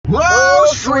Oh,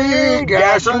 sweet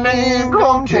gasoline,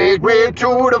 come take me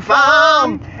to the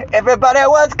farm. Everybody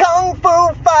was kung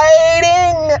fu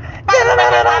fighting. That's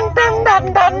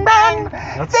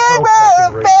They so were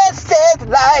fucking racist. fast as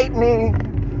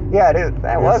lightning. Yeah, dude,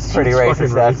 that was It's pretty fucking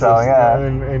racist, that song, yeah.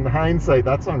 In hindsight,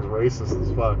 that song's racist as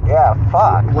fuck. Yeah,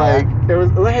 fuck. Like, man. it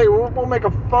was, hey, we'll make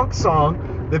a funk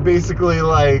song that basically,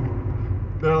 like,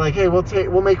 they're like, hey,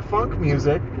 we'll make funk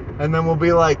music, and then we'll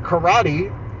be like karate,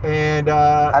 and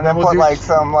then we'll put do like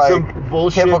some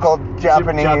bullshit, typical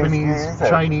Japanese music.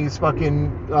 Chinese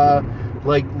fucking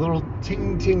like little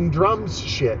ting ting drums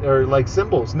shit or like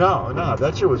cymbals. No,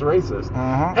 that shit was racist.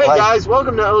 Mhm. Hey Like- guys,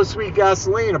 welcome to Oh Sweet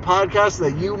Gasoline, a podcast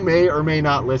that you may or may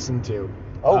not listen to.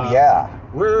 Oh yeah.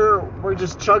 We're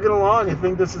just chugging along. I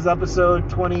think this is episode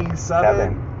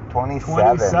 27.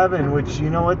 27, which you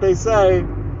know what they say,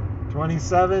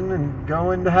 27 and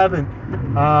going to heaven.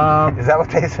 Is that what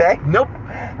they say? Nope.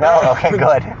 No? Okay,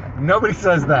 good. Nobody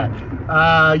says that.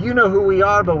 You know who we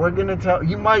are, but we're gonna tell.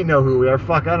 You might know who we are.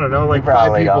 Fuck, I don't know. Like 5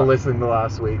 probably people don't. listened to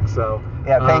last week, so.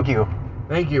 Yeah, thank you.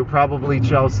 Thank you. Probably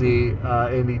Chelsea,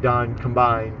 Andy, Don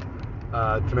combined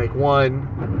to make one.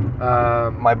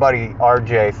 My buddy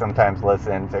RJ sometimes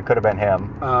listens. It could have been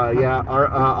him. Yeah, our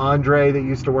Andre that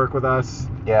used to work with us.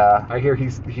 Yeah. I hear he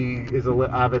is an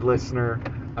avid listener.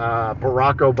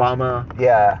 Barack Obama,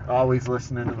 Yeah. always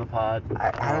listening to the pod.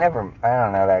 I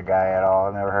don't know that guy at all.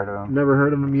 I've never heard of him. Never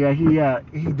heard of him. Yeah,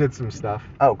 he did some stuff.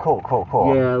 Oh, cool.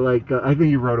 Yeah, like I think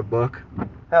he wrote a book.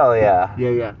 Hell yeah.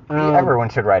 Yeah. Everyone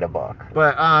should write a book.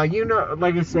 But you know,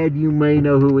 like I said, you may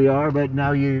know who we are, but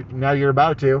now you're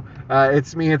about to.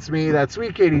 It's me. That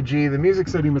sweet KDG, the Music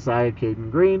City Messiah,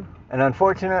 Caden Green. And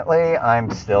unfortunately,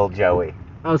 I'm still Joey.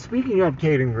 Oh, speaking of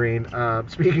Caden Green,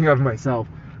 speaking of myself,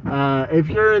 if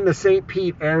you're in the St.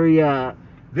 Pete area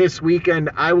this weekend,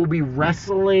 I will be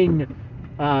wrestling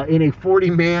in a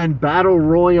 40-man battle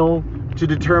royal to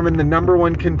determine the number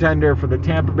one contender for the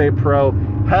Tampa Bay Pro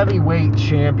Heavyweight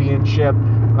Championship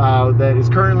that is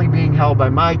currently being held by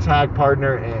my tag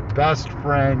partner and best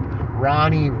friend,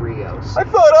 Ronnie Rios. I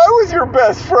thought I was your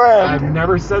best friend. I've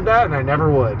never said that, and I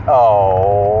never would.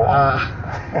 Oh.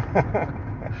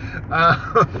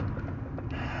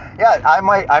 Yeah,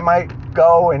 I might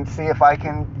go and see if I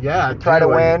can try to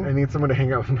win. I need someone to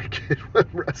hang out with my kid when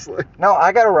wrestling. No,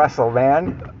 I gotta wrestle,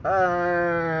 man.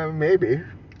 Maybe.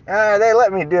 They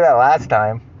let me do that last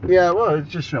time. Yeah, well,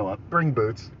 just show up. Bring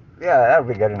boots. Yeah, that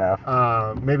would be good enough.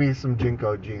 Maybe some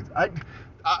Jinko jeans.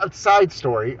 Side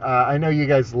story. I know you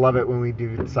guys love it when we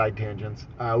do side tangents.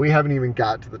 We haven't even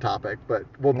got to the topic, but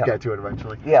we'll get to it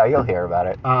eventually. Yeah, you'll hear about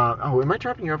it. Am I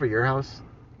dropping you off at your house?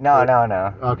 No.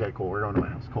 Okay, cool. We're going to my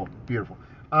house. Cool. Beautiful.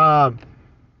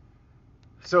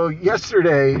 So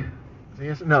Tuesday,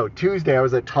 I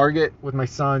was at Target with my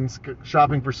sons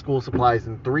shopping for school supplies,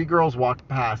 and 3 girls walked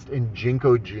past in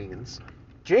Jinko jeans.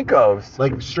 Jinkos.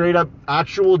 Like, straight up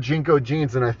actual Jinko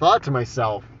jeans. And I thought to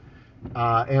myself,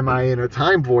 am I in a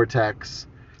time vortex?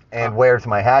 And where's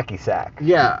my hacky sack?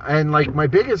 Yeah, and, like, my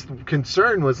biggest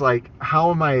concern was, like, how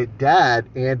am I a dad,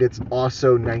 and it's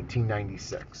also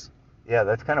 1996? Yeah,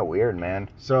 that's kind of weird, man.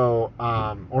 So,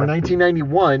 or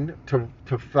 1991 to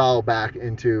fall back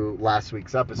into last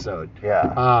week's episode.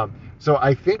 Yeah. So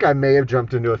I think I may have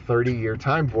jumped into a 30-year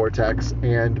time vortex,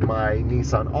 and my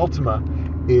Nissan Altima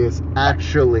is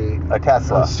actually A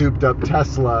Tesla. a souped-up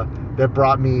Tesla that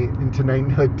brought me into the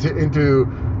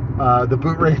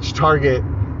Boot Range Target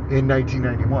in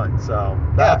 1991. So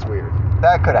that's weird.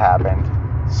 That could have happened.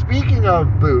 Speaking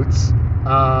of boots,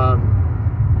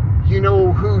 you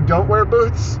know who don't wear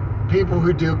boots? People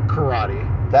who do karate.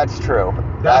 That's true.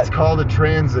 That's called a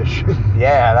transition.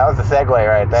 Yeah, that was a segue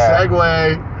right there.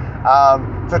 Segue.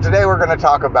 So today we're going to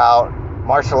talk about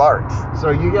martial arts. So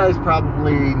you guys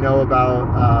probably know about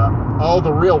all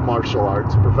the real martial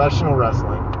arts, professional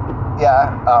wrestling.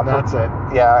 Yeah. That's it.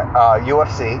 Yeah,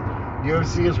 UFC.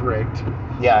 UFC is rigged.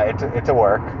 Yeah, it's a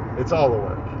work. It's all the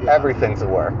work. Yeah. Everything's a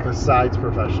work. Besides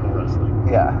professional wrestling.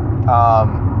 Yeah.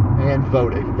 And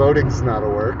voting. Voting's not a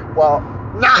work. Well,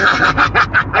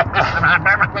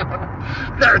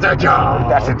 There's a joke.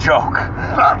 that's a joke.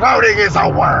 Voting is a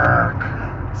work.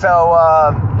 So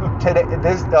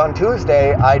on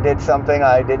Tuesday, I did something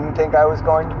I didn't think I was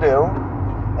going to do,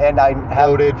 and I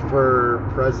Voted for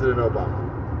President Obama.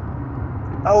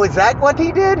 Oh, is that what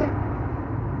he did?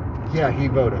 Yeah, he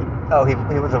voted. Oh, he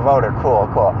was a voter. Cool.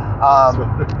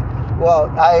 Well,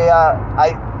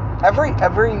 I every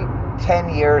 10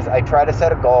 years I try to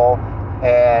set a goal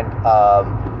and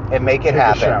make it Take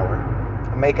happen. a shower.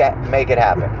 Make it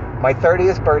happen. My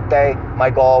 30th birthday, my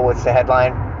goal was to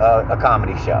headline a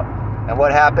comedy show. And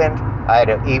what happened? I had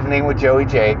an evening with Joey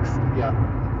Jakes. Yeah.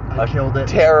 I killed it.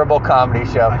 Terrible comedy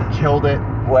show. I killed it.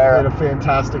 Where I did a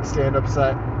fantastic stand-up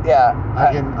set. Yeah.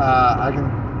 I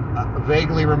can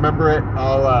vaguely remember it.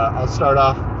 I'll start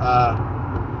off.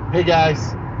 Hey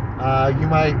guys, you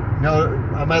might know,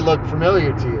 I might look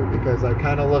familiar to you because I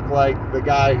kind of look like the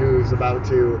guy who's about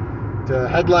to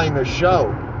headline the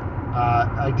show.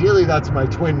 Ideally, that's my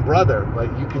twin brother,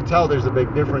 but you can tell there's a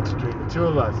big difference between the two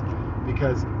of us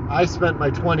because I spent my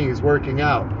 20s working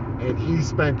out and he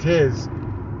spent his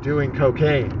doing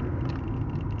cocaine.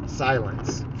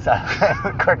 Silence.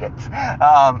 Crickets.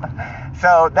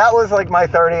 So that was like my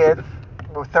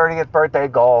 30th birthday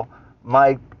goal.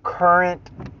 My current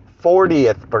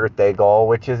 40th birthday goal,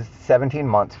 which is 17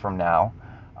 months from now,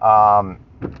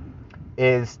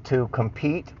 is to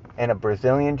compete in a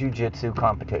Brazilian Jiu-Jitsu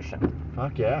competition.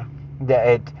 Fuck yeah.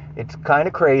 It's kind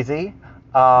of crazy.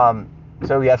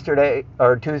 So yesterday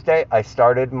or Tuesday, I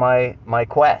started my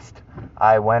quest.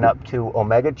 I went up to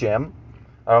Omega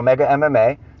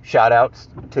MMA. Shout outs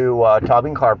to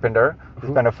Tobin Carpenter,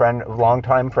 who's been a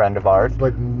longtime friend of ours.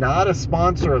 But not a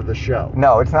sponsor of the show.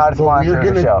 No, it's not a sponsor of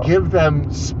the show. We're going to give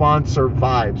them sponsor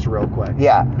vibes real quick.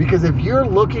 Yeah. Because if you're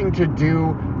looking to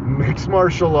do mixed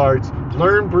martial arts,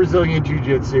 learn Brazilian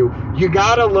Jiu-Jitsu, you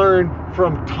got to learn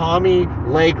from Tommy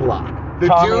Leglock.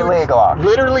 Tommy Leglock.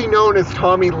 Literally known as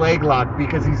Tommy Leglock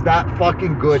because he's that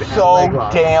fucking good at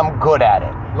Leglock. So damn good at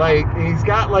it. Like, he's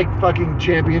got like fucking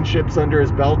championships under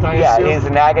his belt, I assume. Yeah, he's a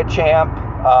NAGA champ,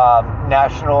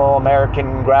 National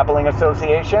American Grappling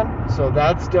Association. So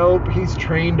that's dope. He's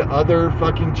trained other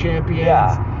fucking champions.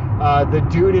 Yeah. The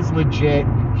dude is legit.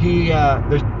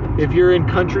 If you're in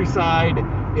Countryside,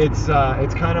 it's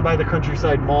kind of by the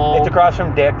Countryside Mall. It's across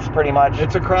from Dick's, pretty much.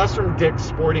 It's across from Dick's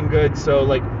Sporting Goods, so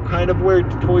like kind of where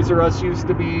Toys R Us used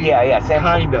to be. Yeah, same.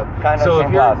 Kind of. same So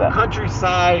if you're plaza.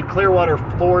 Countryside, Clearwater,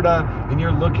 Florida, and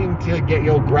you're looking to get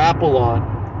your grapple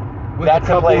on with That's a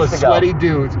couple the of place to go. sweaty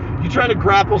dudes, you trying to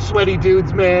grapple sweaty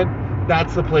dudes, man?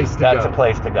 That's the place to go. That's the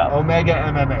place to go. Omega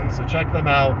MMA. So check them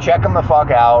out. Check them the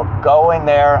fuck out. Go in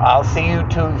there. I'll see you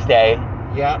Tuesday.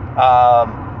 Yeah.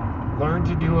 Learn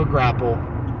to do a grapple.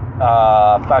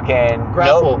 Fucking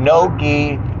Grapple. no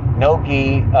gi.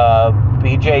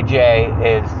 BJJ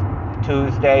is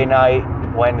Tuesday night,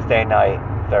 Wednesday night,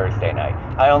 Thursday night.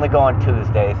 I only go on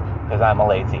Tuesdays because I'm a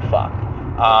lazy fuck.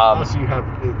 Also,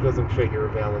 it doesn't fit your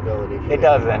availability. It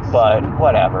doesn't, but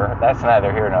whatever. That's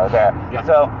neither here nor there. Yeah.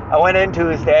 So I went in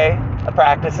Tuesday. I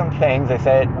practiced some things.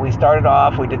 We started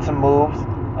off. We did some moves,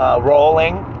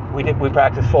 rolling. We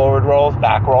practiced forward rolls,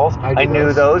 back rolls. I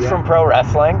knew those from pro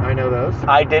wrestling. I know those.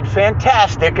 I did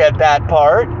fantastic at that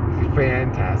part.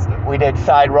 Fantastic. We did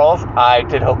side rolls. I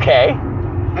did okay.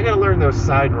 I gotta learn those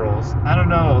side rolls. I don't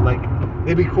know, like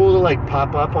it'd be cool to like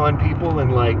pop up on people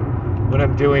and like when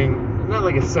I'm doing not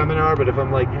like a seminar, but if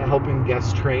I'm like helping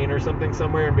guests train or something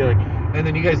somewhere and be like, and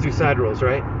then you guys do side rolls,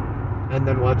 right? And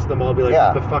then watch them all be like,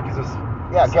 Yeah. what the fuck is this?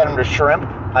 Yeah, get them to shrimp.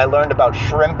 I learned about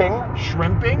shrimping.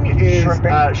 Shrimping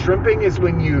is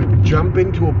when you jump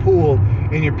into a pool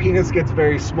and your penis gets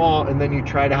very small and then you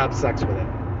try to have sex with it.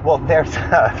 Well, there's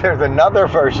another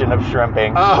version of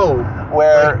shrimping. Oh,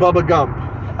 where like Bubba Gump.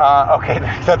 Okay,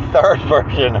 there's a third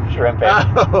version of shrimping.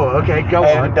 Oh, okay, go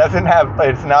on.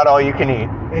 It's not all you can eat.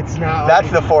 It's not.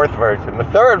 That's the fourth version. The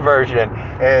third version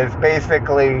is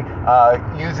basically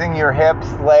using your hips,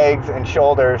 legs, and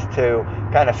shoulders to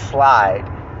kind of slide,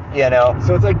 you know?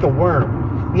 So it's like the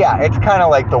worm. Yeah, it's kind of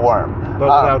like the worm. But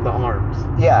without the arms.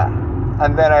 Yeah.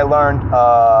 And then I learned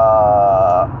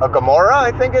a Gamora,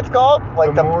 I think it's called.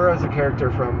 Gamora is a character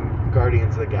from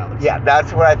Guardians of the Galaxy. Yeah,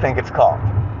 that's what I think it's called.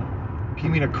 You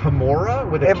mean a Kimura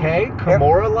with a K?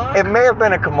 Kimura lock? It may have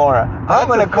been a Kimura. I'm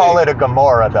going to call it a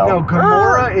Gamora, though. No,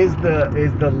 Gamora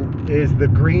is the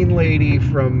green lady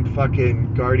from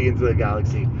fucking Guardians of the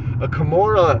Galaxy. A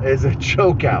Kimura is a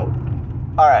choke out.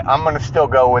 All right, I'm going to still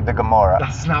go with the Gamora.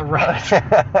 That's not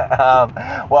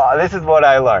right. Well, this is what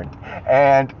I learned.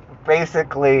 And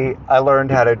basically, I learned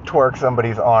how to twerk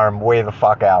somebody's arm way the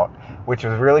fuck out, which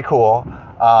was really cool.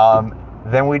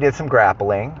 Then we did some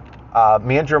grappling.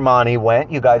 Me and Germani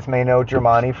went. You guys may know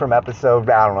Germani from episode,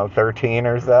 13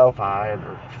 or so. 5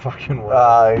 or fucking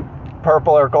what.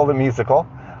 Purple Urkel, the musical.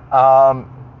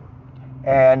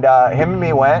 And him and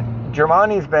me went.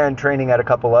 Germani's been training at a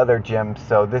couple other gyms,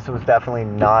 so this was definitely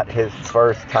not his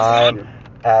first time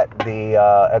at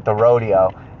the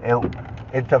rodeo.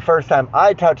 It's the first time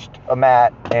I touched a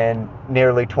mat in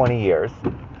nearly 20 years.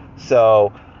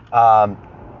 So,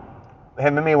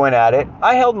 him and me went at it.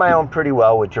 I held my own pretty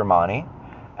well with Germani.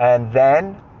 And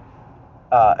then,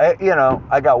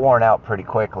 I got worn out pretty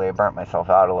quickly. I burnt myself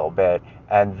out a little bit.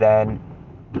 And then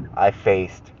I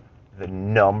faced the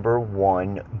number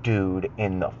one dude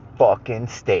in the fucking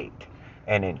state.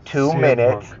 And in 2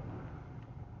 minutes...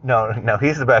 No,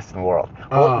 he's the best in the world.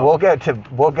 We'll get to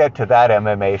that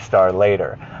MMA star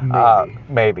later.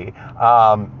 Maybe.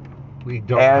 We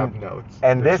don't have notes.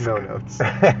 And There's this no notes.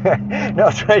 No,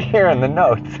 it's right here in the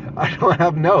notes. I don't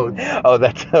have notes. Oh,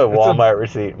 that's a Walmart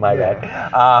receipt. My bad.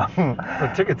 It's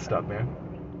a ticket stub, man.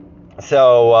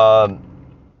 So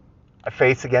I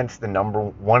face against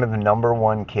one of the number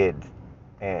one kids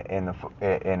in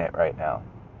it right now,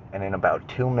 and in about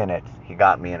 2 minutes he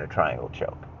got me in a triangle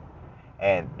choke.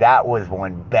 And that was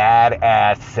one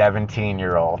badass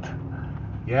 17-year-old.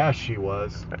 Yeah, she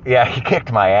was. Yeah, he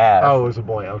kicked my ass. Oh, it was a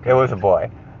boy. Okay. It was a boy.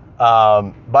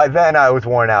 By then, I was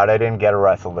worn out. I didn't get to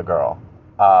wrestle the girl.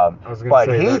 But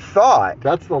he thought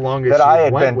that's the longest that I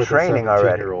had went been with training a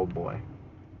already. 17-year-old boy.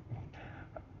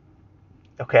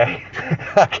 Okay.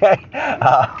 Okay.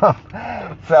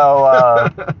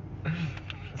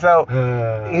 So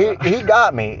he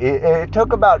got me. It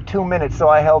took about 2 minutes, so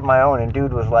I held my own. And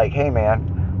dude was like, "Hey man,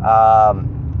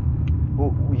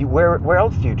 where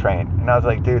else do you train?" And I was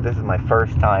like, "Dude, this is my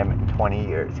first time in 20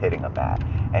 years hitting a mat."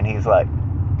 And he's like,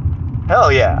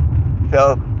 "Hell yeah!"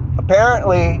 So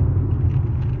apparently,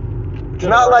 it's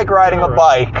not like riding a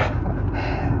bike.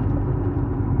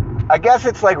 I guess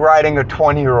it's like riding a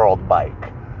 20-year-old bike.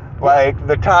 Like,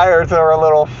 the tires are a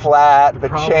little flat, the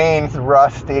chain's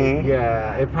rusty.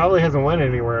 Yeah, it probably hasn't went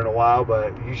anywhere in a while,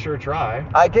 but you sure try.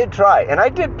 I did try, and I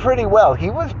did pretty well.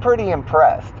 He was pretty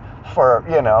impressed for,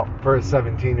 For a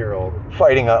 17-year-old.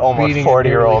 Fighting an almost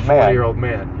 40-year-old man. 40-year-old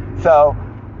man. So,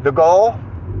 the goal,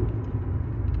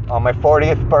 on my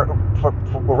 40th,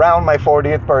 around my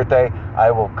 40th birthday, I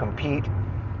will compete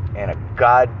in a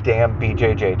goddamn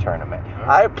BJJ tournament.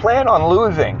 I plan on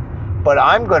losing, but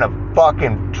I'm going to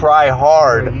fucking try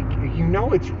hard.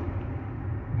 It's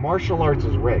martial arts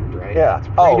is rigged, right? Yeah. It's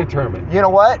predetermined. You know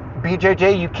what?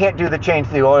 BJJ, you can't do the change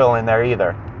the oil in there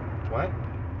either. What?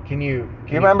 Can you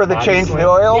remember the change the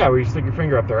oil? Yeah, where you stick your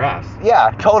finger up their ass.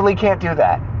 Yeah, totally can't do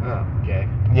that. Oh, okay.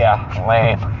 Yeah,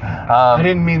 lame. I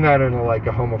didn't mean that in a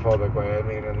homophobic way. I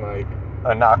mean in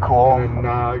a not cool. In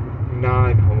a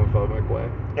non-homophobic way.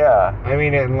 Yeah. I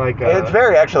mean in it's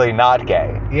very actually not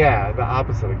gay. Yeah, the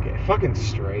opposite of gay. Fucking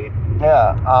straight.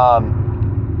 Yeah.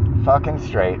 Fucking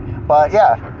straight. But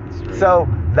yeah. Straight. So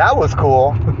that was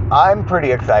cool. I'm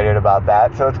pretty excited about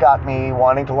that. So it's got me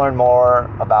wanting to learn more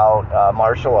about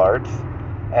martial arts.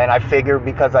 And I figured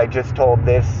because I just told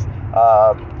this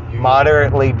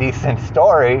moderately decent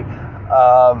story,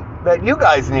 that you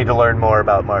guys need to learn more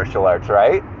about martial arts,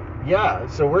 right? Yeah,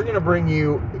 so we're going to bring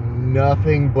you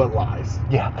nothing but lies.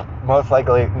 Yeah, most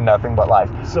likely nothing but lies.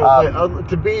 So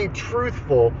to be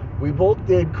truthful, we both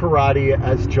did karate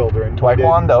as children.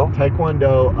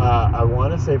 Taekwondo. I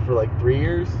want to say for 3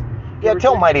 years. Yeah,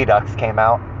 till Mighty Ducks came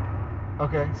out.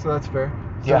 Okay, so that's fair.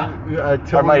 So, yeah.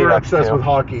 Till we were obsessed with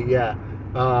hockey, yeah.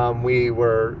 We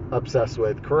were obsessed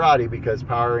with karate because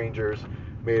Power Rangers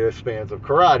made us fans of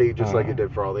karate, just like it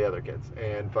did for all the other kids.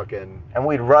 And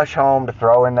we'd rush home to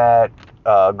throw in that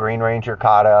Green Ranger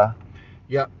kata.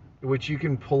 Yep, which you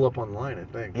can pull up online, I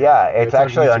think. Yeah, it's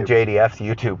actually on JDF's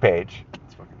YouTube page.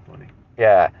 It's fucking funny.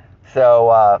 Yeah,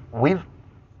 so we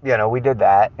did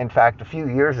that. In fact, a few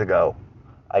years ago,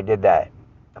 I did that.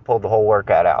 I pulled the whole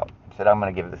workout out. I said, I'm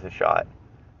going to give this a shot.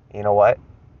 You know what?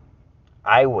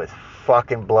 I was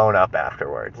fucking blown up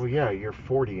afterwards. Well, yeah, you're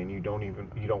 40 and you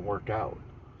don't work out.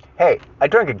 Hey, I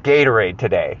drank a Gatorade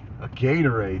today. A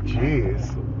Gatorade,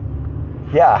 jeez.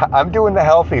 Yeah, I'm doing the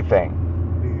healthy thing.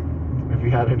 Have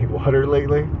you had any water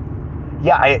lately?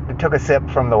 Yeah, I took a sip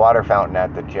from the water fountain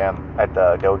at the gym, at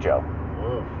the dojo.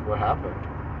 Whoa, what happened?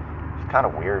 It's kind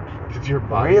of weird. Did your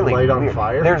body light on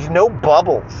fire? There's no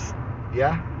bubbles.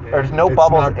 Yeah. There's no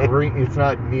bubbles. Not green. It's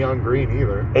not neon green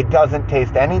either. It doesn't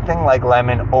taste anything like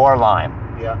lemon or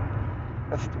lime. Yeah.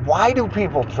 Why do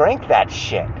people drink that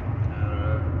shit?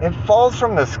 It falls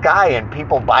from the sky and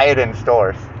people buy it in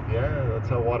stores. Yeah, that's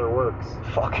how water works.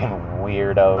 Fucking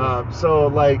weirdos.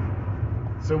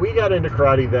 So we got into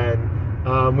karate then.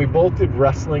 We both did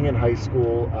wrestling in high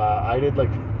school. I did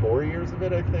 4 years of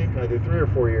it, I think. I did 3 or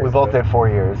 4 years. We both did 4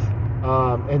 years.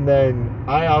 And then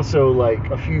I also,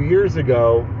 a few years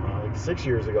ago, 6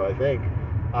 years ago, I think,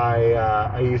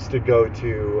 I used to go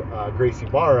to Gracie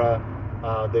Barra.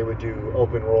 They would do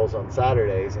open rolls on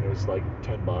Saturdays, and it was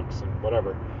 $10 and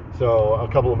whatever. So a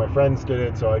couple of my friends did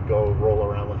it, so I'd go roll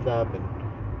around with them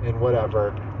and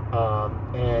whatever.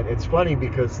 And it's funny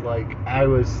because I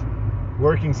was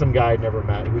working some guy I'd never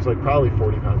met. He was probably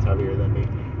 40 pounds heavier than me,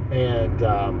 and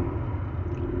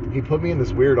he put me in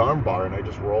this weird arm bar, and I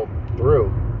just rolled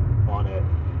through on it.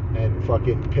 and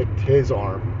fucking picked his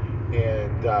arm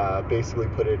and basically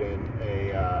put it in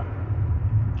a.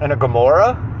 And a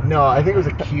Gamora? No, I think it was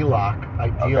a key lock,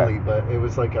 ideally, Okay. but it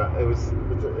was like it's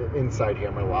an inside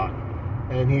hammer lock.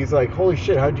 And he's like, "Holy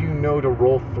shit! How do you know to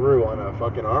roll through on a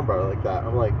fucking armbar like that?"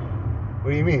 I'm like,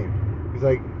 "What do you mean?" He's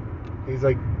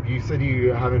like, "You said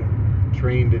you haven't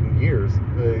trained in years."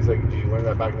 He's like, "Did you learn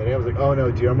that back in the day?" I was like, "Oh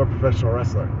no, dude, I'm a professional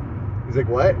wrestler." He's like,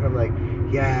 "What?" And I'm like,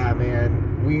 "Yeah,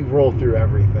 man, we roll through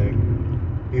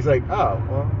everything." He's like, "Oh,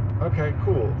 well, okay,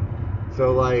 cool."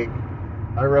 So like,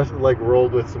 I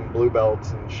rolled with some blue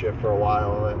belts and shit for a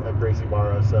while at Gracie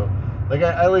Barra. So like,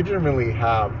 I legitimately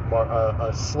have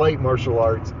a slight martial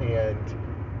arts and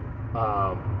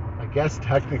I guess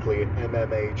technically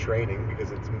MMA training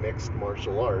because it's mixed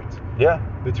martial arts Yeah.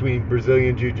 between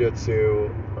Brazilian Jiu-Jitsu,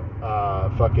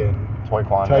 fucking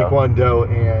Taekwondo.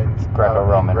 and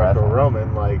Greco-Roman wrestling.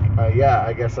 Greco-Roman. Like, yeah,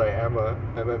 I guess I am a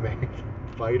MMA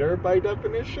fighter by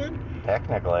definition,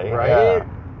 Technically. right?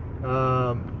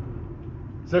 Yeah.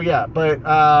 So yeah, but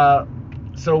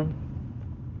so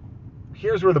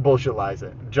here's where the bullshit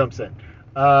jumps in.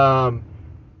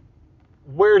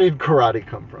 Where did karate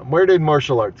come from? Where did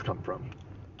martial arts come from?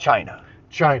 China.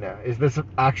 China. Is this an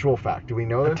actual fact? Do we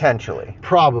know this? Potentially.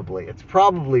 Probably. It's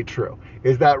probably true.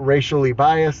 Is that racially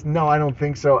biased? No, I don't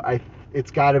think so.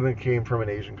 It's got to came from an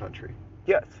Asian country,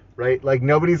 Yes. right? Like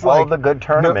nobody's All like the good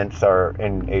tournaments are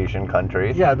in Asian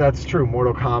countries. Yeah, that's true.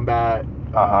 Mortal Kombat,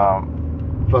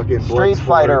 fucking Street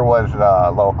Fighter was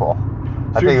local.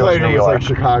 I Street think it was Fighter New was York. like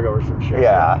Chicago or some shit.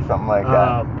 Yeah, something like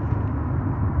that.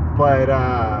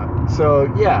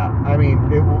 So yeah, I mean,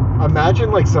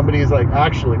 imagine like somebody's like,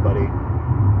 actually, buddy,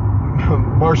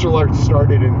 martial arts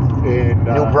started in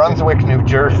New Brunswick, New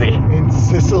Jersey. in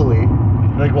Sicily.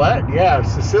 Like what? Yeah,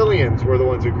 Sicilians were the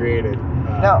ones who created.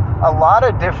 Now, a lot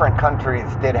of different countries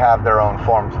did have their own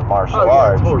forms of martial Oh yeah,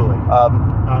 arts. totally.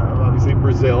 Obviously,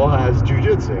 Brazil has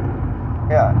jiu-jitsu,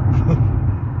 Yeah.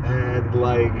 and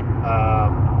like,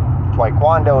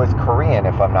 Taekwondo is Korean,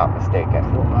 if I'm not mistaken.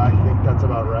 well, I think that's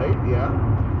about right.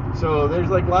 Yeah. So there's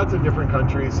like lots of different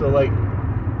countries. So like,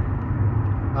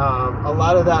 a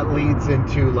lot of that leads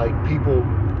into like people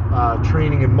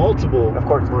training in multiple, Of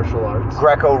course. martial arts.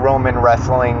 Greco-Roman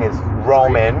wrestling is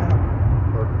Roman.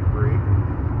 Or Greek.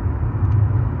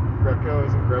 Greco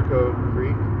isn't Greco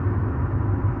Greek.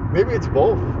 Maybe it's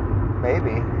both.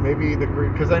 Maybe. Maybe the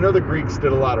Greek, because I know the Greeks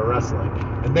did a lot of wrestling,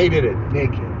 and they did it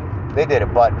naked. They did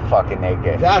it butt fucking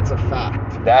naked. That's a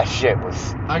fact. That shit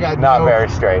was I got not no- very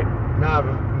straight. Not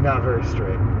very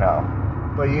straight. No.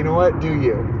 But you know what? Do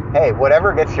you? Hey,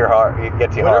 whatever gets your heart, it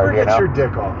gets you Whatever hard, you gets know? your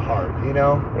dick all hard, you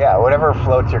know? Yeah, whatever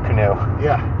floats your canoe.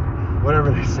 Yeah.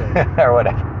 Whatever they say. or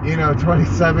whatever.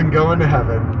 27 going to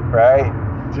heaven, Right?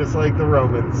 just like the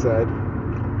Romans said.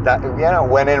 That,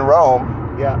 when in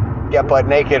Rome, Yeah. get butt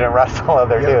naked and wrestle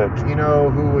other Yep. dudes. You know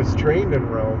who was trained in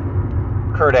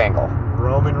Rome? Kurt Angle.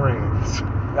 Roman Reigns.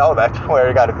 Oh, that's where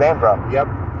he got his name from. Yep.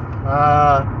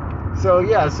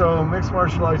 So mixed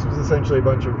martial arts was essentially a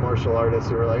bunch of martial artists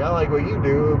who were like, I like what you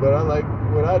do, but I like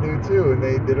what I do too, and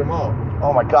they did them all.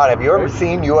 Oh my god, have you ever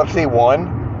seen UFC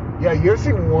 1? Yeah,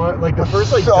 UFC 1, like the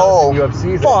first like so dozen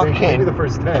UFCs, I think, fucking maybe the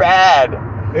first 10. bad.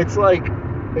 It's like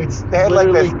it's They had, like,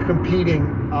 literally this-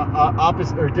 competing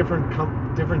opposite or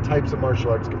different types of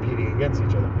martial arts competing against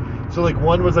each other. So like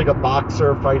one was like a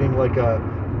boxer fighting like a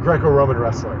Greco-Roman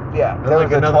wrestler. Yeah, And there was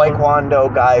like a another one-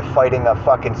 Taekwondo guy fighting a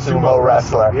fucking sumo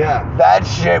wrestler. Yeah. That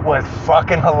shit was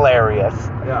fucking hilarious.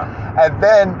 Yeah. And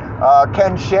then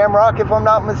Ken Shamrock, if I'm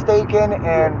not mistaken,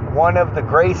 and one of the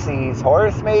Gracies,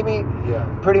 Horace maybe, Yeah.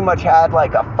 pretty much had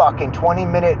like a fucking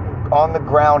 20-minute on the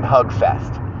ground hug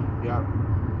fest. Yeah.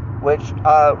 Which,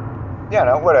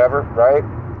 whatever, right?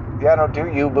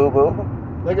 Do you, boo-boo.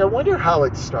 Like, I wonder how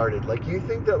it started. Like, you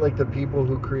think that, like, the people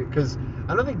who create... Because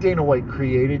I don't think Dana White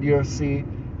created UFC.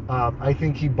 I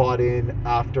think he bought in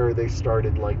after they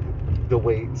started, like, the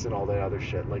weights and all that other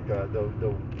shit. Like, what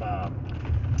are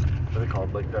they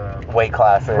called? Like, the... Weight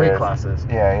classes. Weight classes.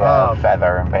 Yeah,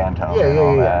 Feather and Bantam and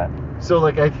all that. So,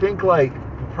 like, I think, like,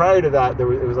 prior to that, it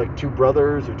was, like, two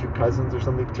brothers or two cousins or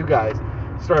something. Two guys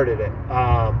started it.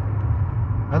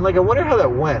 And, like, I wonder how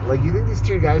that went. Like, you think these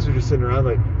two guys were just sitting around,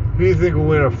 like, who do you think will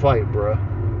win a fight, bruh?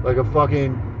 Like a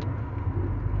fucking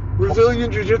Brazilian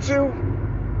Jiu-Jitsu?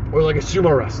 Or like a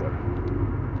sumo wrestler?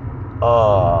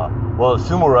 Well, the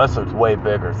sumo wrestler's way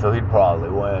bigger, so he'd probably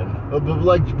win. But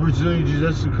like Brazilian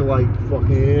Jiu-Jitsu could like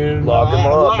fucking... Lock him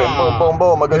up and boom,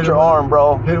 boom, boom, I got your arm,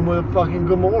 bro. Hit him with a fucking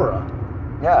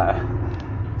Gamora. Yeah.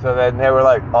 So then they were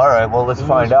like, all right, well, let's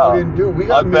find out. Fucking dude, we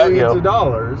got I bet millions you. of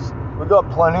dollars. We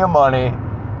got plenty of money.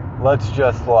 Let's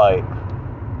just, like,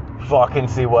 fucking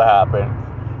see what happens.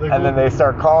 And then they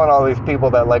start calling all these people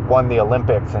that like won the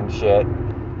Olympics and shit.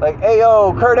 Like, hey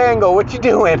yo, Kurt Angle, what you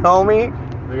doing, homie?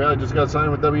 The guy just got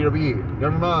signed with WWE.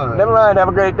 Never mind. Never mind, have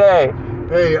a great day.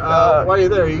 Hey, while you're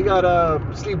there, you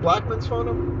got Steve Blackman's phone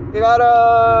number?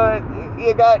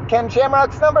 You got Ken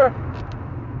Shamrock's number?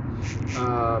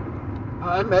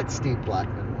 I met Steve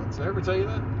Blackman once. Did I ever tell you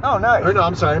that? Oh, nice. Or no,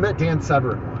 I'm sorry. I met Dan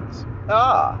Severn once.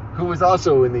 Ah. Who was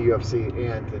also in the UFC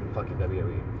and in fucking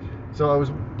WWE. So I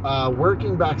was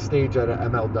working backstage at an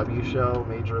MLW show,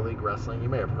 Major League Wrestling. You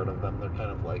may have heard of them. They're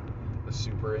kind of like a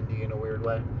super indie in a weird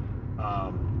way.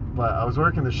 But I was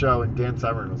working the show and Dan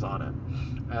Severn was on it.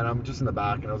 And I'm just in the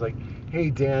back and I was like, hey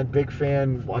Dan, big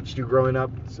fan, watched you growing up.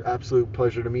 It's an absolute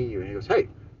pleasure to meet you. And he goes, hey,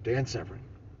 Dan Severn.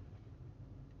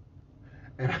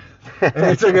 And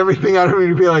it took everything out of me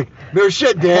to be like, no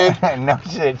shit, Dan. No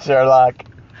shit, Sherlock.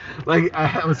 Like,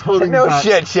 I was holding No back.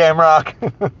 shit, Shamrock.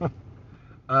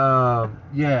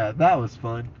 Yeah, that was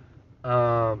fun.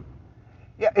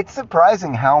 Yeah, it's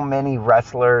surprising how many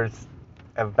wrestlers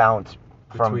have bounced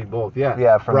from Between both, yeah.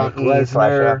 Yeah, from Brock the E /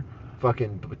 Lesnar,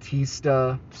 fucking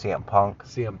Batista, CM Punk.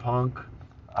 CM Punk.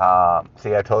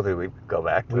 See, I told you we'd go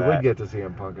back to We that. would get to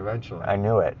CM Punk eventually. I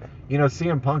knew it. You know,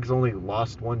 CM Punk's only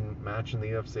lost one match in the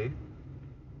UFC.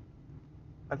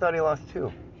 I thought he lost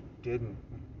 2. Didn't.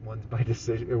 One's by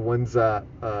decision. Or one's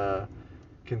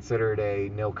considered a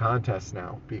nil contest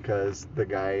now because the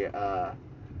guy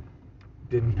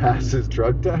didn't pass his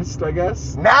drug test, I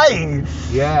guess.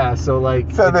 Nice! Yeah, so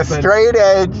like. So the it's been- straight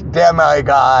edge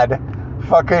demigod,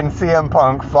 fucking CM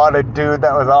Punk, fought a dude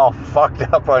that was all fucked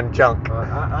up on junk.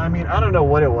 I mean, I don't know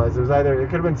what it was. It was either, it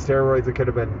could have been steroids, it could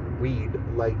have been weed.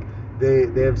 Like, they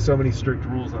have so many strict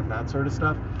rules on that sort of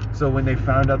stuff. So when they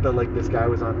found out that, like, this guy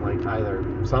was on, like, either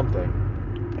something,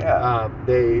 Yeah.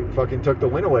 they fucking took the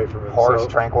win away from him. Horse So,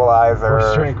 tranquilizer.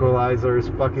 horse tranquilizers,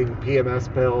 fucking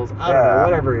PMS pills, I don't know,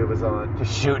 whatever he was on.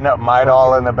 Just shooting up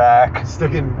Midol in the back.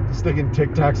 Sticking Tic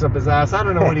Tacs up his ass. I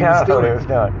don't know what he I was don't know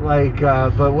doing. what he was doing.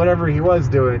 Like, but whatever he was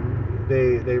doing,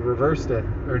 they reversed it,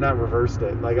 or not reversed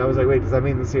it. Like, I was like, wait, does that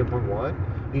mean the CM Punk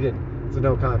won? He didn't. It's a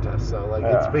no contest. So like,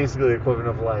 it's basically the equivalent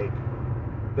of like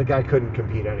the guy couldn't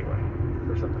compete anyway,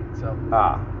 or something. So.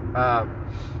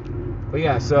 But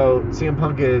yeah, so CM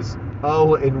Punk is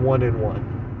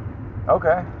 0-1-1.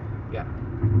 Okay. Yeah.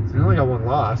 So he only got one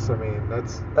loss. I mean,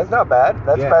 that's not bad.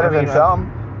 That's better than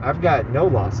some. I've got no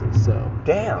losses, so.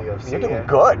 Damn, in the UFC, you're doing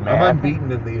good, man. I'm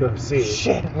unbeaten in the UFC.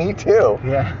 Shit, me too.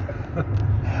 Yeah.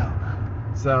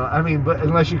 So, I mean, but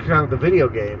unless you count the video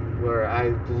game, where I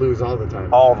lose all the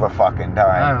time. All the fucking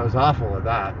time. I was awful at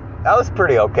that. I was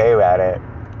pretty okay at it.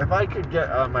 If I could get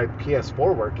my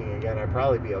PS4 working again, I'd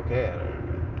probably be okay at it.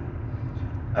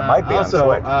 It might be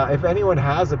also, on Switch. If anyone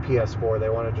has a PS4 they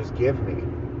want to just give me,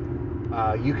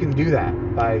 you can do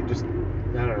that by just, I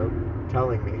don't know,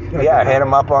 telling me. Yeah, hit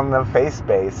them up on the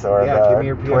FaceSpace or give me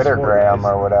your the PS4, Twittergram guys.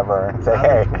 or whatever and say, I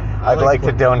hey, like- I'd like to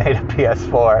putting- donate a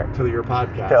PS4 to your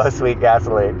podcast. to Sweet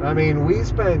Gasoline. I mean,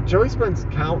 Joey spends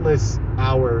countless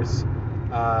hours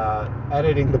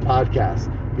editing the podcast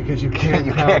because you can't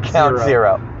You can't count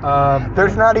zero.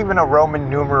 There's not even a Roman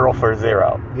numeral for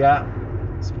 0. Yeah.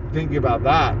 Thinking about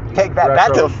that. Take that.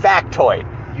 Retro- That's a factoid.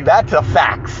 That's a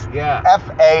fax. Yeah.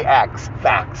 F-A-X.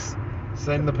 Fax.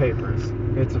 Send the papers.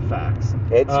 It's a fax.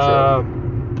 It's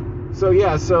true. So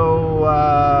yeah,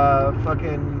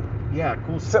 fucking yeah,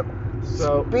 cool. So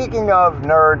Speaking of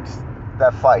nerds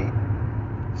that fight,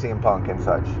 CM Punk and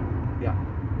such, yeah.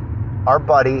 our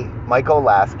buddy Mike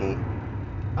Olasky.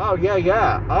 Oh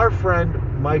yeah. Our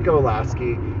friend Mike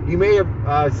Olasky. You may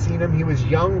have seen him. He was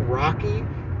young Rocky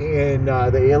in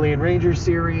the Alien Ranger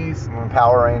series.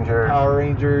 Power Rangers. Power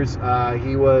Rangers.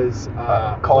 He was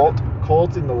Colt.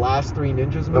 Colt in the last 3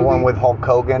 Ninjas movie. The one with Hulk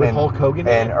Hogan With and Hulk Hogan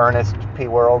in and it? Ernest P.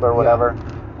 World or whatever.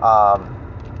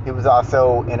 He was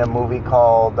also in a movie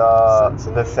called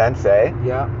Sensei? The Sensei,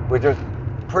 Yeah. which is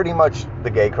pretty much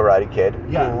the Gay Karate Kid.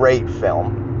 Yeah. Great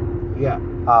film. Yeah.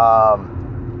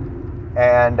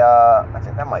 And I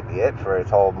think that might be it for his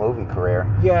whole movie career.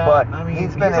 Yeah. But I mean,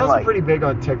 he's been in also like pretty big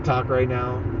on TikTok right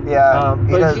now. yeah.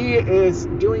 But he is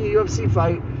doing a UFC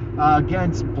fight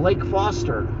against Blake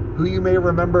Foster, who you may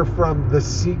remember from the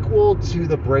sequel to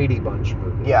the Brady Bunch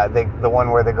movie. Yeah, the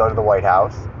one where they go to the White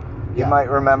House. You Yeah. might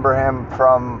remember him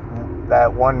from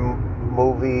that one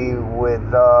movie with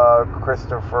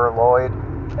Christopher Lloyd.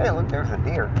 Hey, look, there's a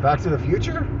deer. Back to the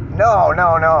Future? No.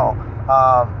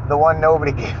 The one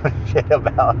nobody gave a shit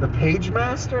about. The Page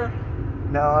Master?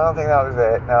 No, I don't think that was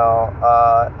it. No.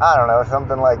 I don't know,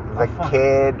 something like The fuck.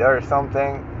 Kid or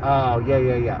something. Oh,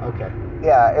 yeah. Okay.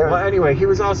 Yeah, it was. Well, anyway, he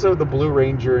was also the Blue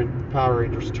Ranger in Power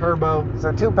Rangers Turbo.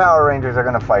 So 2 Power Rangers are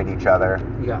going to fight each other.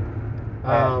 Yeah.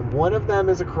 One of them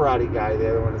is a karate guy. The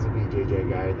other one is a BJJ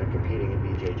guy, and they're competing in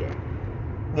BJJ.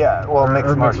 Yeah, well, Or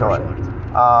mixed martial arts.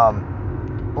 arts.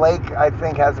 Blake, I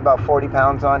think, has about 40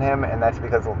 pounds on him, and that's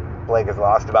because Blake has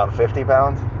lost about 50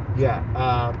 pounds. Yeah,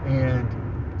 and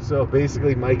so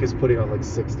basically Mike is putting on like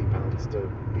 60 pounds to...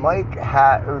 Mike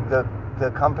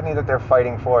the company that they're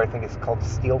fighting for, I think it's called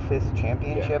Steel Fist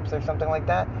Championships or something like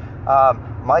that.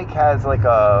 Mike has like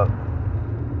I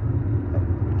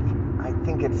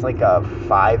think it's like a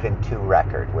 5-2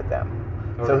 record with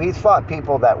them. Okay. So he's fought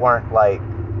people that weren't like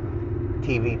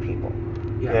TV people,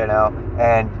 you know?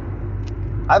 And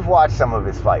I've watched some of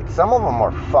his fights. Some of them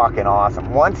were fucking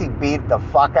awesome. Once he beat the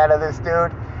fuck out of this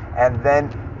dude and then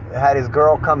had his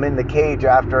girl come in the cage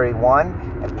after he won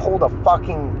and pulled a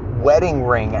fucking wedding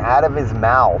ring out of his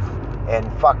mouth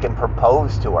and fucking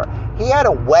proposed to her. He had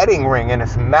a wedding ring in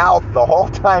his mouth the whole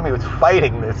time he was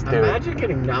fighting this dude. Imagine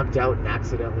getting knocked out and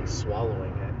accidentally swallowing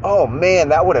it. Oh man,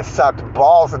 that would have sucked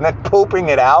balls. And then pooping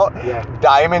it out. Yeah.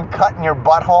 Diamond cut in your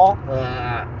butthole.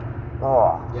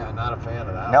 Oh. Yeah, not a fan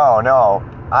of that. No.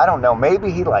 I don't know.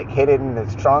 Maybe he like hid it in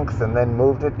his trunks and then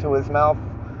moved it to his mouth.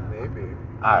 Maybe.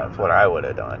 That's what I would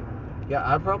have done. Yeah,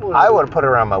 I would have put it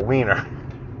around my wiener.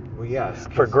 Well, yes.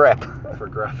 For grip. For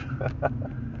grip.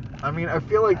 I mean, I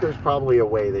feel like there's probably a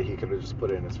way that he could have just put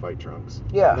it in his fight trunks.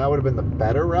 Yeah. And that would have been the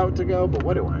better route to go, but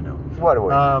what do I know? What do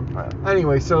we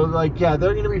Anyway, so, like, yeah,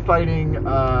 they're going to be fighting...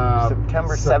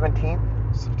 September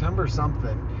 17th? September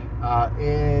something.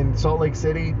 In Salt Lake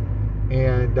City.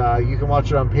 And you can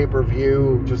watch it on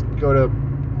pay-per-view. Just go to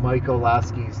Mike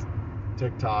Olasky's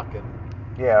TikTok and...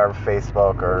 Yeah, or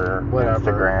Facebook or whatever.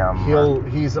 Instagram.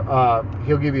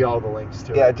 He'll give you all the links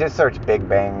to it. Yeah, just search Big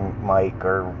Bang Mike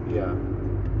or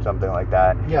something like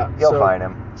that. Yeah. You'll find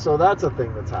him. So that's a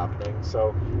thing that's happening.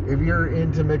 So if you're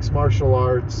into mixed martial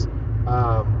arts,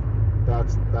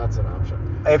 that's an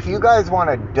option. If you guys want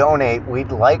to donate,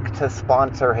 we'd like to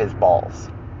sponsor his balls.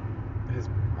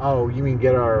 You mean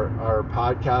get our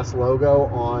podcast logo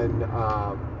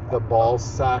on the ball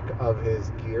sack of his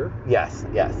gear? Yes.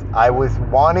 I was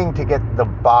wanting to get the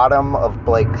bottom of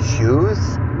Blake's shoes,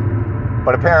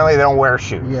 but apparently they don't wear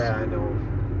shoes. Yeah, I know.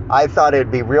 I thought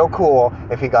it'd be real cool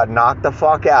if he got knocked the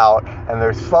fuck out and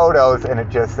there's photos and it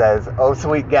just says, "Oh,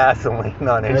 sweet gasoline"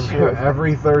 on his shoes.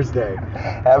 Every Thursday.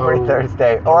 Every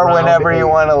Thursday. Or whenever you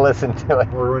want to listen to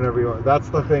it. Or whenever you want. That's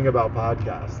the thing about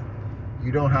podcasts.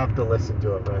 You don't have to listen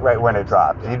to it right when it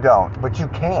drops. You don't, but you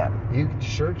can. You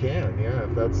sure can, yeah.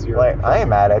 If that's your... I ain't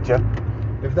mad at you.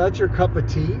 If that's your cup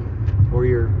of tea or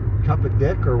your cup of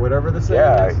dick or whatever the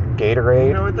saying is. Gatorade.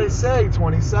 You know what they say,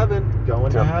 27,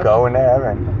 going to heaven. Going to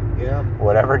heaven. Yeah.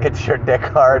 Whatever gets your dick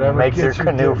hard and makes your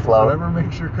canoe float. Whatever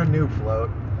makes your canoe float.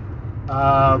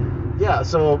 Yeah,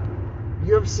 so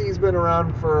UFC's been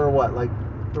around for what, like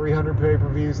 300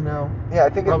 pay-per-views now? Yeah, I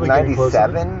think Probably it's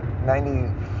 97,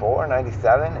 94,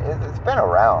 97. It's been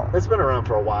around. It's been around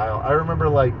for a while. I remember,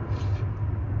 like,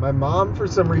 my mom, for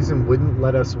some reason, wouldn't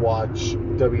let us watch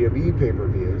WWE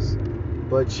pay-per-views,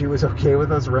 but she was okay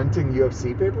with us renting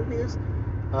UFC pay-per-views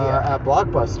at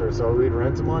Blockbuster. So we'd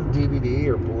rent them on DVD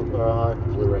or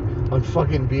Blu-ray, on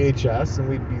fucking VHS, and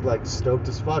we'd be, like, stoked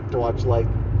as fuck to watch, like,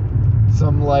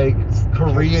 some, like,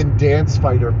 Korean dance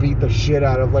fighter beat the shit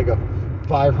out of, like, a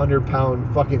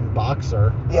 500-pound fucking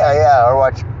boxer. Yeah, or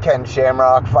watch Ken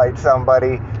Shamrock fight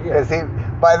somebody. Because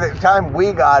by the time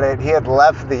we got it, he had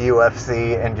left the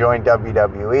UFC and joined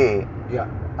WWE. Yeah.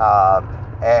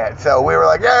 And so we were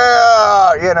like,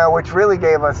 yeah, which really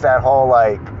gave us that whole,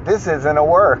 like, this isn't a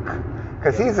work.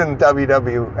 Because he's in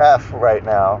WWF right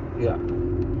now. Yeah.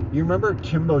 You remember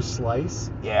Kimbo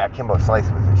Slice? Yeah, Kimbo Slice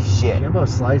was a shit. Kimbo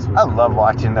Slice was... I love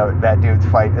watching that dude's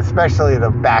fight, especially the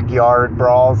backyard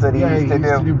brawls that he used to do. Yeah, he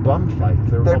used to do bum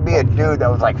fights. There'd be a dude that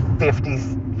was like 50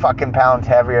 fucking pounds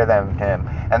heavier than him,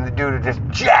 and the dude would just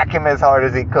jack him as hard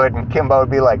as he could, and Kimbo would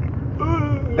be like,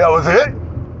 that was it?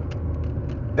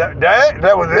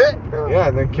 That was it? Yeah,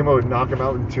 and then Kimbo would knock him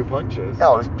out in 2 punches.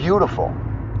 No, it was beautiful.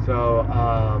 So,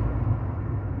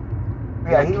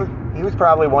 yeah, he was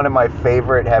probably one of my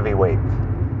favorite heavyweights.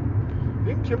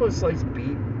 Didn't Kimbo Slice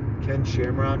beat Ken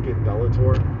Shamrock in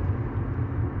Bellator?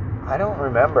 I don't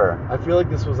remember. I feel like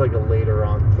this was like a later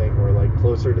on thing, where like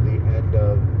closer to the end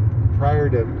of, prior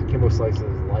to Kimbo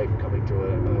Slice's life coming to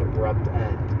an abrupt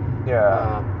end.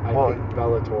 Yeah. I think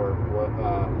Bellator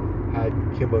had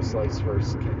Kimbo Slice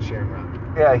versus Ken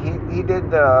Shamrock. Yeah, he did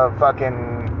the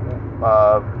fucking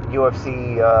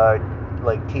UFC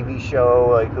like TV show,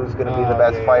 like who's gonna be the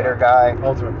best fighter guy.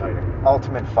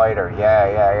 Ultimate Fighter.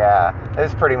 Yeah.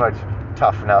 It's pretty much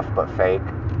Tough Enough but fake.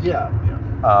 Yeah.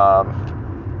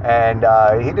 And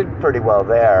he did pretty well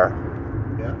there.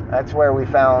 Yeah. That's where we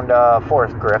found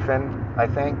Forrest Griffin, I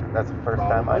think. That's the first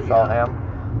time I saw him.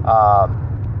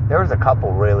 There was a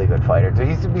couple really good fighters. There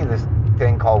used to be this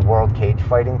thing called World Cage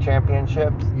Fighting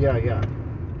Championships. Yeah.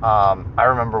 I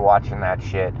remember watching that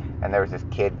shit, and there was this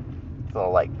kid,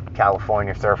 little like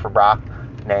California surfer bra,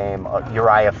 named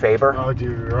Uriah Faber. Oh,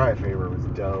 dude, Uriah Faber was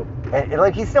dope. And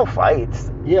like he still fights.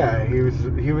 Yeah, he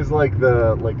was like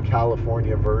the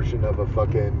California version of a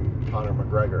fucking Conor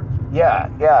McGregor.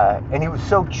 Yeah, and he was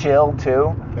so chill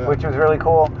too, which was really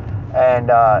cool. And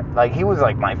like he was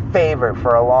like my favorite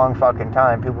for a long fucking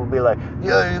time. People would be like,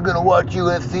 "Yeah, you're gonna watch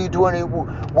UFC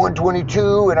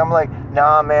 122," and I'm like,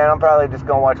 "Nah, man, I'm probably just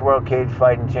gonna watch World Cage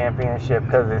Fighting Championship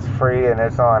because it's free and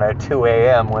it's on at 2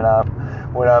 a.m. when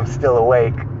I'm still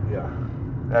awake." Yeah,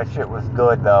 that shit was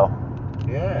good though.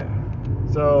 Yeah.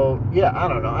 So yeah, I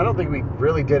don't know. I don't think we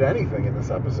really did anything in this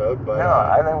episode, but no,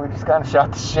 I think we just kind of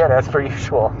shot the shit as per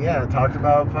usual. Yeah, talked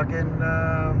about fucking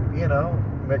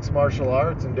mixed martial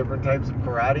arts and different types of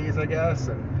karates, I guess,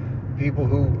 and people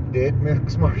who did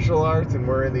mixed martial arts and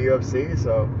were in the UFC.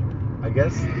 So I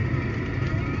guess.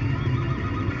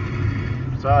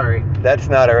 Sorry. That's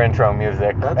not our intro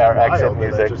music. That's our wild exit that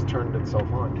music. I just turned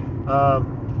itself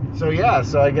on. So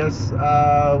I guess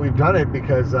we've done it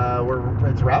because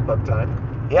it's wrap up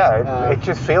time. Yeah, it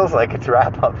just feels like it's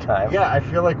wrap up time. Yeah, I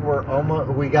feel like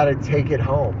we got to take it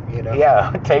home, you know?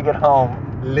 Yeah, take it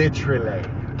home. Literally.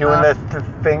 Doing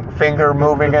the finger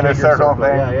moving in a circle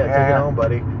thing. Yeah, take it home,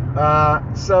 buddy.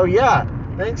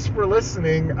 Thanks for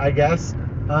listening, I guess.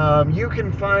 You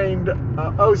can find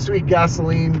Oh Sweet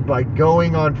Gasoline by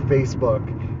going on Facebook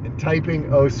and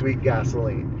typing Oh Sweet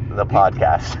Gasoline. The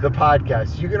podcast. The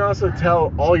podcast. You can also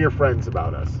tell all your friends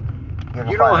about us.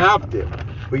 You don't have to,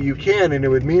 but you can, and it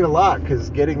would mean a lot because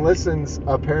getting listens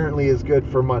apparently is good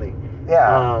for money.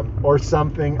 Yeah. Or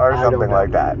something. Or something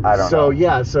like that. I don't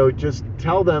know. So just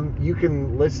tell them you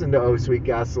can listen to Oh Sweet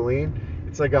Gasoline.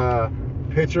 It's like a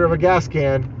picture of a gas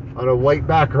can on a white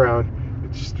background.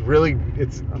 It's just really,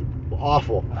 it's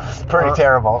awful. It's pretty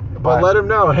terrible. But let them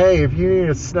know, hey, if you need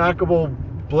a snackable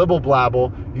blibble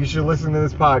blabble, you should listen to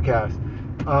this podcast.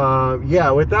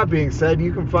 With that being said,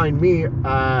 you can find me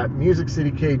at Music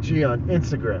City KG on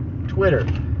Instagram, Twitter,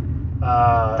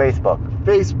 Facebook.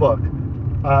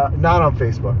 Not on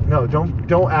Facebook. No,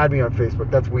 don't add me on Facebook.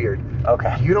 That's weird.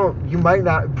 Okay. You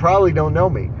probably don't know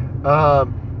me.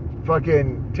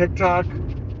 Fucking TikTok.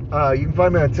 You can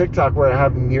find me on TikTok where I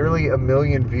have nearly 1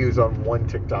 million views on one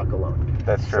TikTok alone.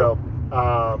 That's true.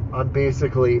 So I'm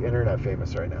basically internet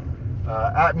famous right now.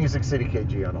 At Music City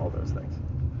KG on all those things.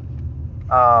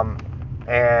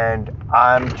 And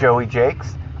I'm Joey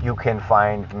Jakes. You can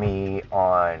find me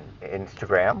on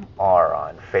Instagram or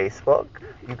on Facebook.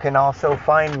 You can also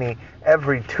find me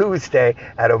every Tuesday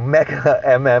at Omega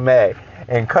MMA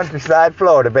in Countryside,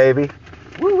 Florida, baby.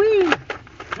 Woo-wee!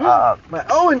 My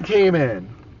Owen came in.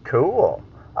 Cool.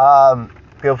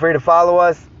 Feel free to follow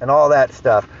us and all that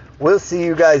stuff. We'll see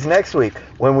you guys next week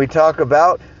when we talk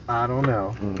about... I don't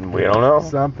know. We don't know.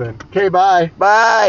 Something. Okay, bye. Bye.